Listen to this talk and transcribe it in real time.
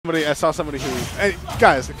I saw somebody who, hey,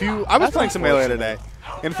 guys, I was playing some Melee today.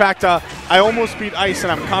 In fact, I almost beat Ice,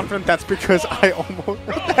 and I'm confident that's because I almost.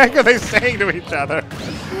 What the heck are they saying to each other?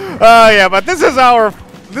 Yeah, but this is our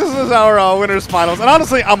winners finals, and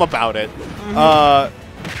honestly, I'm about it.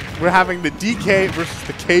 We're having the DK versus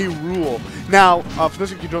the K.Rool. Now, for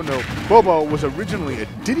those of you who don't know, Bobo was originally a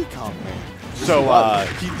Diddy Kong man. So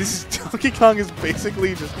Donkey Kong is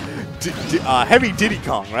basically just heavy Diddy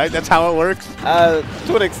Kong, right? That's how it works.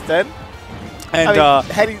 To an extent. And I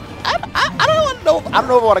mean, I don't know if I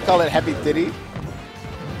want to call it heavy Diddy,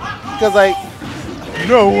 because like,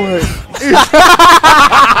 no way. So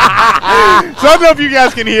I don't know if you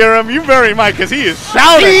guys can hear him. You very might, because he is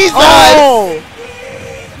shouting. Jesus! Oh!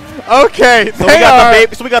 Okay. So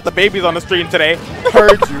we got the babies on the stream today.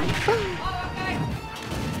 Heard you.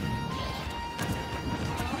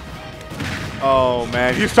 Oh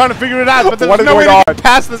man, he's trying to figure it out, but there's no way to get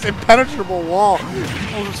past this impenetrable wall.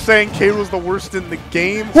 People are saying K.Rool's the worst in the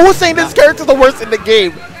game. Who's saying this character's the worst in the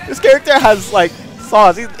game? This character has like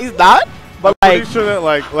sauce. He's not, but I'm like, pretty sure that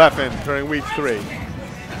like Leffen during week 3.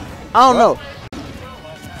 I don't know.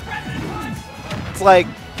 It's like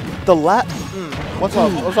the what's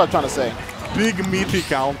what I'm trying to say? Big meaty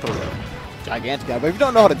counter. Gigantic guy. But if you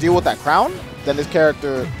don't know how to deal with that crown, then this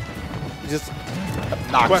character just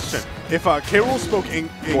obnoxious. Question. If K.Rool spoke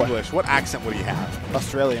English, what accent would he have?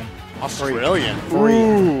 Australian. Australian?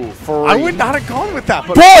 Ooh. I would not have gone with that.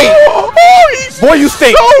 But Boy, you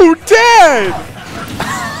stink. So dead!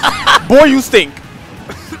 Boy, you stink.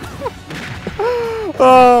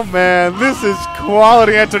 Oh, man. This is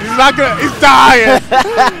quality entertainment. He's not going to... He's dying.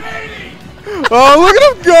 Oh, look at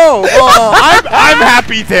him go. Oh, I'm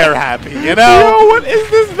happy they're happy, you know? Yo, what is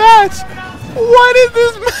this match? What is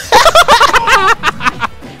this match?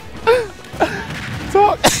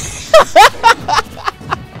 Talk.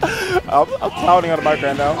 I'm clowning on the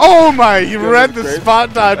background now. Oh my! You read the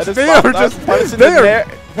spot dodge. They are just. They are.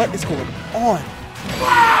 What is going on?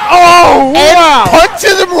 Oh wow! And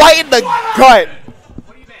punches him right in the gut.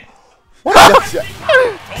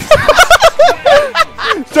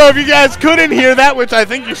 So if you guys couldn't hear that, which I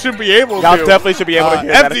think you should be able to, y'all definitely should be able to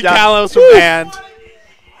hear that. Empty Kalos from hand.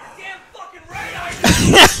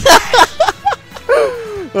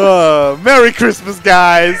 Merry Christmas,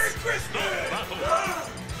 guys!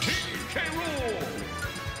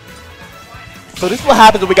 So this is what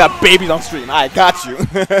happens when we got babies on stream. I got you.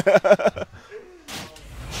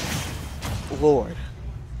 Lord.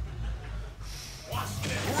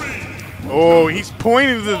 Oh, he's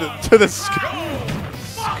pointing to the screen.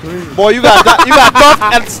 Boy, you got buffed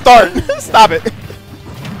at the start. Stop it.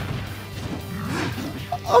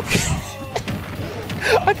 Okay.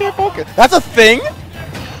 I can't focus. That's a thing?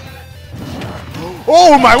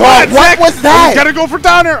 Oh my god! What was that? He's gotta go for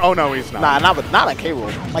downer. Oh no, he's not. Nah, not on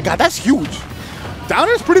K.Rool. My god, that's huge.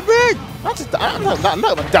 Downer's pretty big. Not just I'm not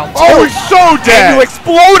down. Oh, he's so dead. And you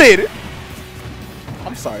exploded.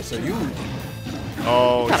 I'm sorry, sir. You.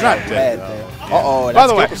 Oh, he's not dead. Uh-oh. By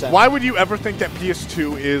the way, why would you ever think that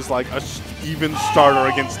PS2 is like a even starter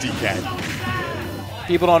against DK?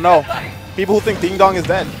 People don't know. People who think Ding Dong is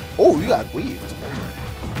dead. Oh, you got weaved.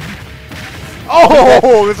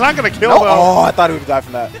 Oh, it's not going to kill, though. Oh, I thought he would die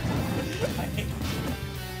from that. He's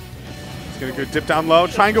going to go dip down low.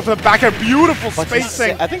 Try and go for the back end. Beautiful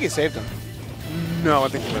spacing. I think he saved him. No, I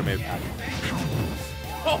think he would have made it back.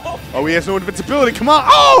 Oh, he has no invincibility. Come on.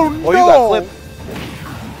 Oh, no. Oh, you got clipped.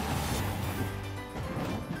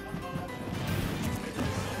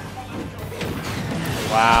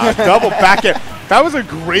 Wow, double back air. That was a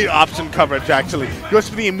great option coverage, actually. Goes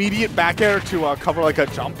for the immediate back air to cover like a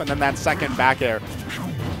jump, and then that second back air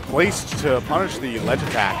placed to punish the ledge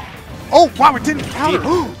attack. Oh, wow, it didn't counter.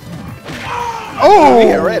 Oh! He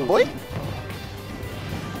got red, boy.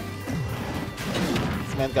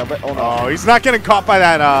 This man's got red. Oh, no. Oh, he's not getting caught by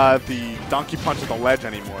that the donkey punch at the ledge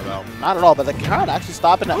anymore, though. Not at all, but the crowd actually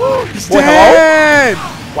stopping that. He's dead!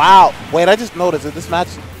 Hello? Wow. Wait, I just noticed that this match,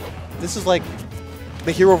 this is like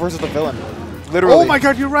the hero versus the villain. Literally. Oh my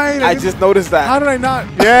god, you're right. I just noticed that. How did I not?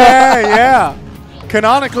 Yeah, yeah.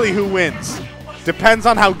 Canonically, who wins? Depends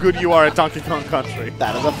on how good you are at Donkey Kong Country.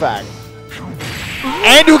 That is a fact.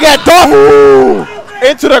 And you get dunked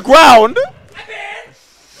into the ground.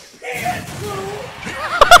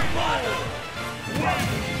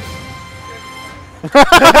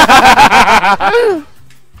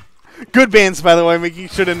 Good bands, by the way, making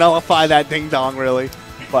sure to nullify that ding dong, really.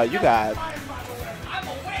 But you got.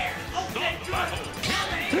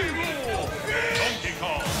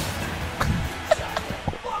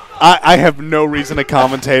 I have no reason to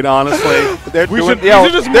commentate, honestly. They're we doing,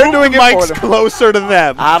 should just move the mics closer to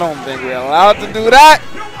them. I don't think we're allowed to do that.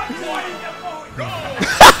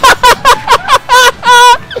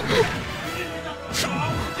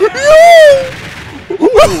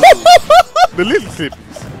 The little clip.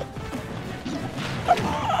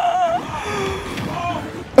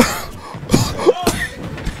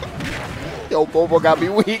 Yo, Bobo got me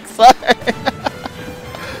weak, son.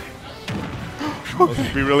 Those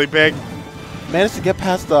would be really big. Managed to get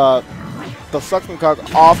past the suction cup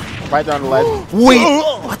off right there on the ledge. Wait,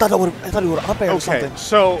 I thought he would have up air or something.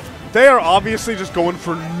 So they are obviously just going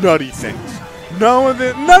for nutty things. None of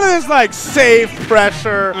this like safe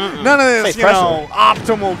pressure. None of this, you know,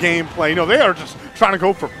 optimal gameplay. No, they are just trying to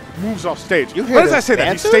go for moves off stage. Why does I say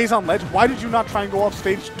that? He stays on ledge. Why did you not try and go off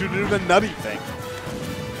stage to do the nutty thing?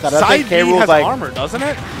 Side B has like, armor, doesn't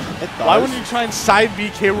it? It does. Why wouldn't you try and side B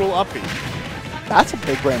K.Rool up B? That's a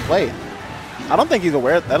big brain play. I don't think he's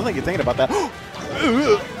aware. I don't think he's thinking about that.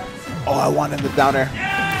 Oh, I want him to down there.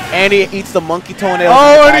 And he eats the monkey toenail.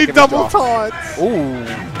 Oh, and he double taunts. Ooh.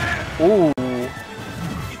 Ooh.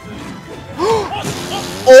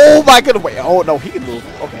 Oh my goodness. Wait. Oh no, he can move.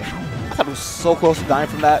 Okay. I thought he was so close to dying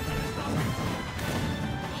from that.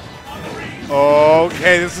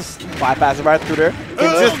 Okay, this is bypassing right through there.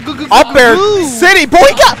 It's just up there. City. Boy,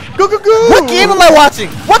 he got. What game am I watching?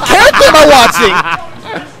 What character am I watching?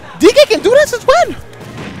 DK can do that since when?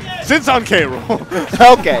 Since on K.Rool.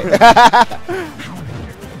 Okay.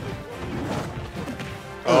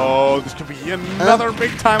 Oh, this could be another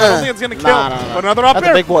big time. I don't think it's going to kill. No. But another up That's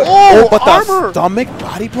air. a big boy. Oh, but armor. the stomach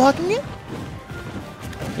body blocking it?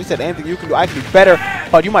 He said anything you can do. Actually, better.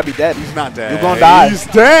 But you might be dead. He's not dead. You're going to die. He's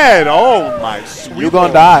dead. Oh, my sweet. You're going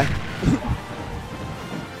to die.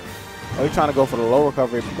 Oh, he's trying to go for the low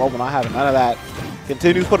recovery. Bobo not having none of that.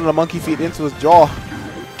 Continues putting the monkey feet into his jaw.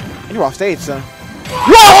 And you're off stage, son.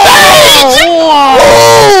 You're off stage!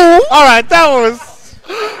 All right, that was...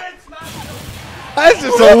 That's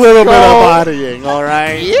just a little bit of bodying, all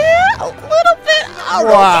right? Yeah, a little bit.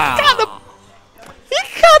 Wow. He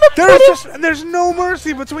kind of There's no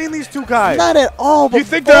mercy between these two guys. Not at all. You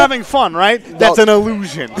think they're having fun, right? No. That's an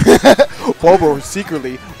illusion. Bobo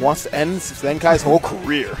secretly wants to end Zenkai's whole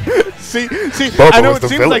career. see, Bobo, I know it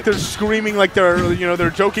seems like they're screaming like they're, you know, they're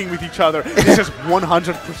joking with each other. It's just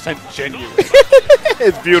 100% genuine.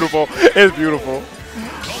 It's beautiful. It's beautiful.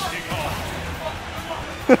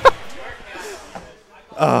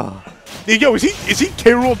 Yo, is he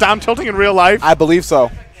K.Rool down tilting in real life? I believe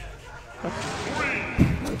so.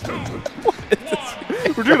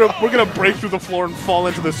 We're gonna break through the floor and fall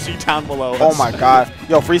into the sea town below. Oh my god.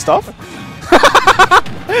 Yo, free stuff?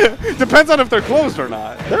 Depends on if they're closed or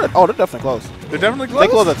not. They're definitely closed. They're definitely closed?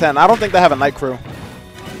 They close at 10. I don't think they have a night crew.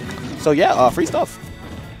 So yeah, free stuff.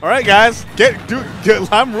 All right, guys.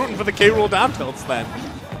 I'm rooting for the K.Rool down tilts then.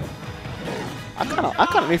 I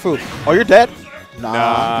kind of need food. Oh, you're dead?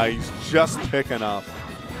 Nah, he's just picking up.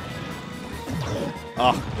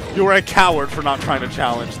 Oh, you were a coward for not trying to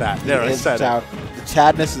challenge that. There, I said it. The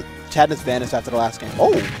Chadness vanished after the last game.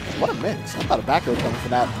 Oh, what a mix. I thought a back row coming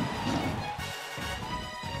from that.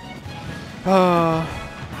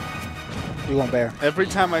 You won't bear. Every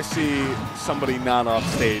time I see somebody not off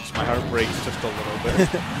stage, my heart breaks just a little bit.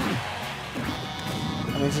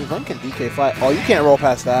 I mean, since when can DK fight? Oh, you can't roll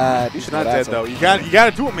past that. He's not dead, though. You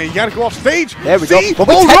gotta do it, man. You gotta go off stage. There we go.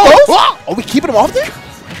 Are we keeping him off there?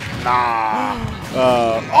 Nah.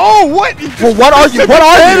 Oh, what? Well, what are you? What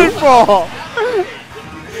are you?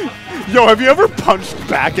 Yo, have you ever punched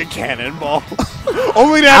back a cannonball?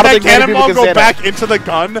 Only to have that cannonball go back into the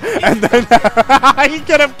gun, and then he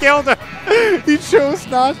could have killed him. He chose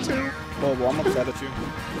not to. Bobo, I'm upset at you.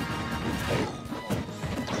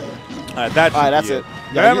 All right, that's it.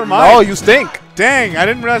 Yeah, Never mind. No, you stink. Dang, I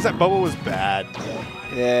didn't realize that Bobo was bad.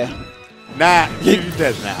 Yeah. Nah, he's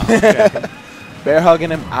dead now. Okay. Bear hugging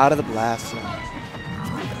him out of the blast.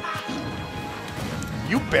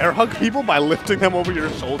 You bear hug people by lifting them over your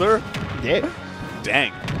shoulder? Yeah.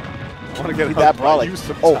 Dang. I want to get that brawling.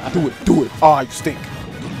 Oh, do it. Oh, you stink.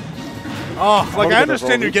 Oh, like I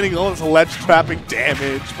understand you're getting all this ledge trapping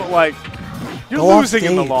damage, but like you're losing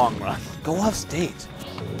in the long run. Go off stage.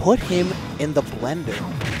 Put him in the blender.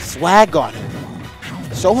 Swag on him.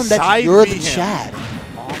 Show him that you're the Chad.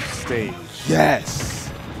 Off stage.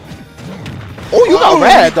 Yes. Oh, you got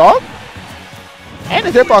red, dog. And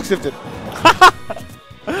his hitbox shifted.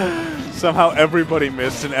 Somehow everybody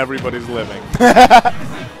missed and everybody's living.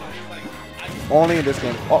 Only in this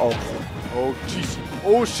game. Uh-oh. Oh, jeez.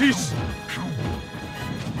 Oh, jeez.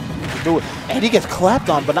 Do it. And he gets clapped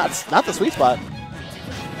on, but not the sweet spot.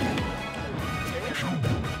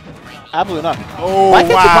 Absolutely not. Oh, why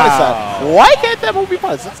can't you punish that? Why can't that move be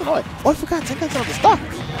punished? That's annoying. Oh, I forgot. Zenkai's on the stock.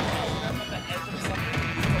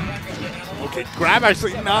 Okay, grab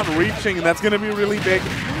actually not reaching, and that's going to be really big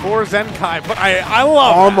for Zenkai. But I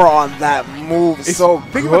love armor on that move. It's so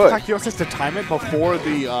think good. about the fact he also has to time it before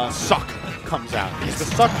the suck comes out. Because the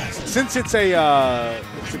suck, since it's a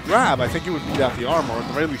grab, I think it would beat out the armor, or at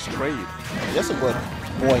the very least trade. Yes, it would.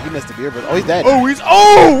 Boy, he missed the beer, but oh, he's dead.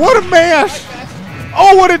 Oh, what a mash!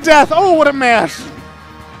 Oh, what a death! Oh, what a mash!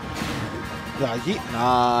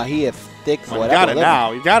 He is thick. Well, you got it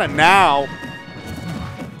now. You got it now.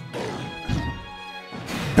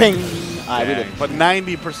 Bing! Alright, we did. But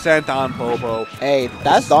 90% on Bobo. Hey,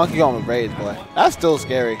 that's Donkey Kong with rage, boy. That's still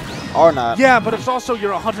scary. Or not. Yeah, but it's also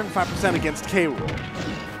you're 105% against K.Rool.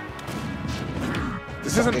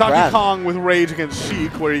 This isn't Donkey Kong with rage against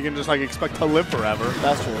Sheik, where you can just like expect to live forever.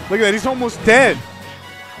 That's true. Look at that, he's almost dead.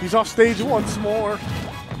 He's off stage once more.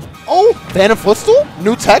 Oh! Phantom footstool?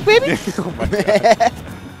 New tech, baby? Oh my God.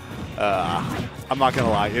 I'm not gonna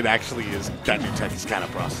lie, it actually is. That new tech is kind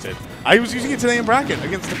of busted. I was using it today in bracket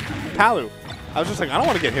against Palu. I was just like, I don't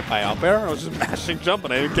want to get hit by up air. I was just mashing jump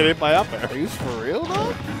and I didn't get hit by up air. Are you for real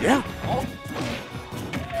though? Yeah.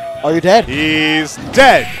 Oh, you're dead. He's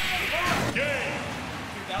dead.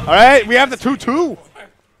 All right, we have the 2-2.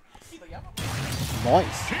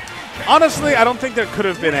 Nice. Honestly, I don't think there could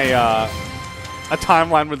have been a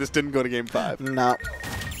timeline where this didn't go to game 5. No.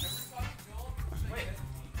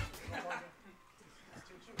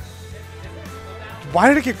 Why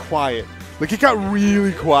did it get quiet? Like, it got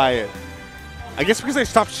really quiet. I guess because I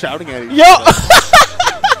stopped shouting at each Yo! other.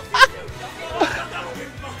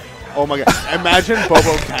 Oh my God. Imagine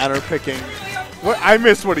Bobo counter picking. What? I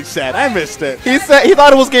missed what he said. I missed it. He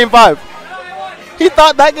thought it was game 5. He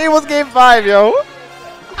thought that game was game 5, yo.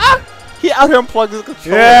 He out here unplugged his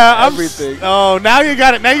controller. Yeah, everything. Oh, now you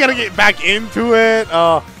got it. Now you got to get back into it.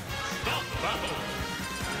 Oh.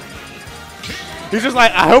 He's just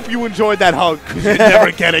like, I hope you enjoyed that hug, because you're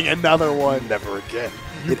never getting another one. Never again.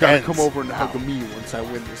 You gotta come over and hug me once I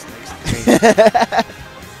win this next game.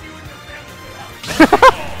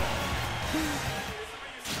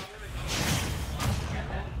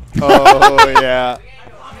 Oh, yeah.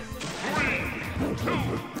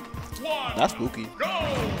 That's spooky.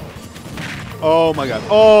 Oh, my God.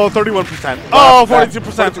 Oh, 31%. Oh,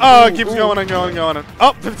 42%. Oh, it keeps going and going and going.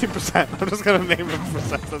 Oh, 15%. I'm just going to name it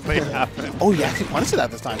percent as they happen. Oh, you actually punished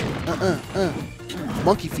that this time.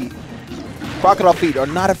 Monkey feet. Crocodile feet are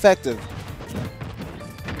not effective.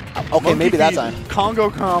 Okay, Monkey maybe that feet, time.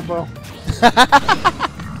 Congo combo.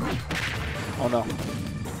 Oh, no.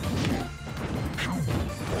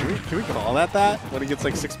 Can we call that when he gets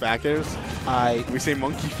like 6 back airs? We say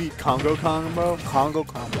monkey feet Congo combo? Congo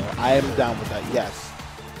combo. I am down with that, yes.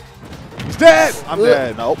 He's dead! I'm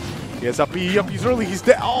dead. Nope. He has up B, he's early, he's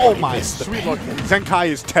dead. Oh my sweet lord. Zenkai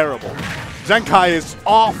is terrible. Zenkai is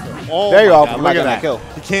awful. Oh there you go. Look at that. Kill.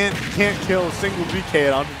 He can't kill a single GK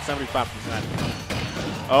at 175%.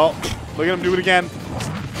 Oh, look at him do it again.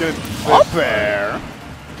 Up there.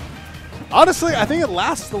 Honestly, I think it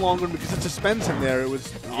lasts the longer because it suspends him there. It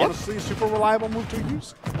was honestly a super reliable move to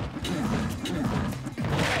use.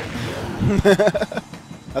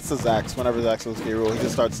 That's the Zax. Whenever Zax goes K.Rool, he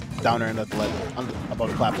just starts down air and above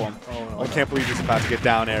the platform. Oh, no. I can't believe he's about to get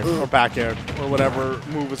down air or back air or whatever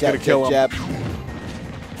move was going to kill him. Jab.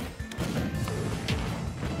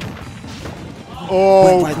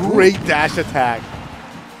 Oh, great dash attack.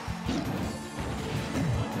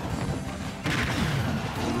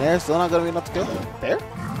 There, still not going to be enough to kill. There?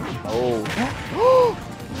 Oh.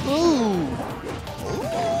 Ooh.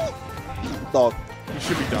 Dog. You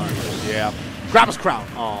should be done. Yeah. Grab his crown.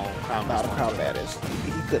 Oh, crown. Not a crown bad is.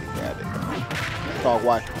 He couldn't grab it. Dog,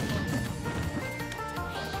 why?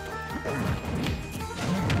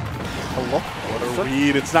 Hello? What a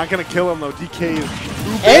read. It's not going to kill him, though. DK is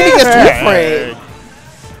too big. And he gets too afraid.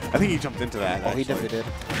 I think he jumped into that. Oh, he definitely did.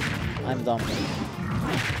 I'm dumb.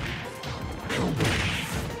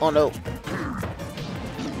 Oh, no.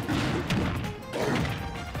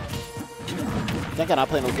 I think I'm not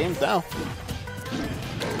playing no games now.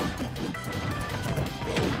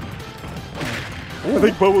 I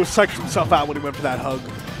think Bobo psyched himself out when he went for that hug.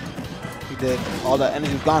 He did. All that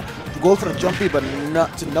energy was gone. To go for the jumpy, but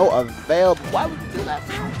not to no avail. Why would you do that?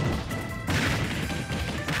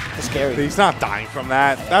 It's scary. But he's not dying from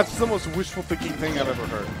that. That's the most wishful thinking thing I've ever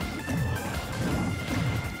heard.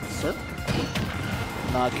 Sir?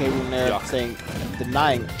 Nah, K.Rool there saying,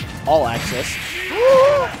 denying all access.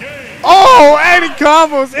 Oh, and he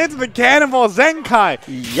combos into the Cannonball Zenkai.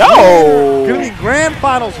 Yo! Gonna be grand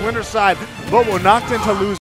finals winner side. Bobo knocked into lose.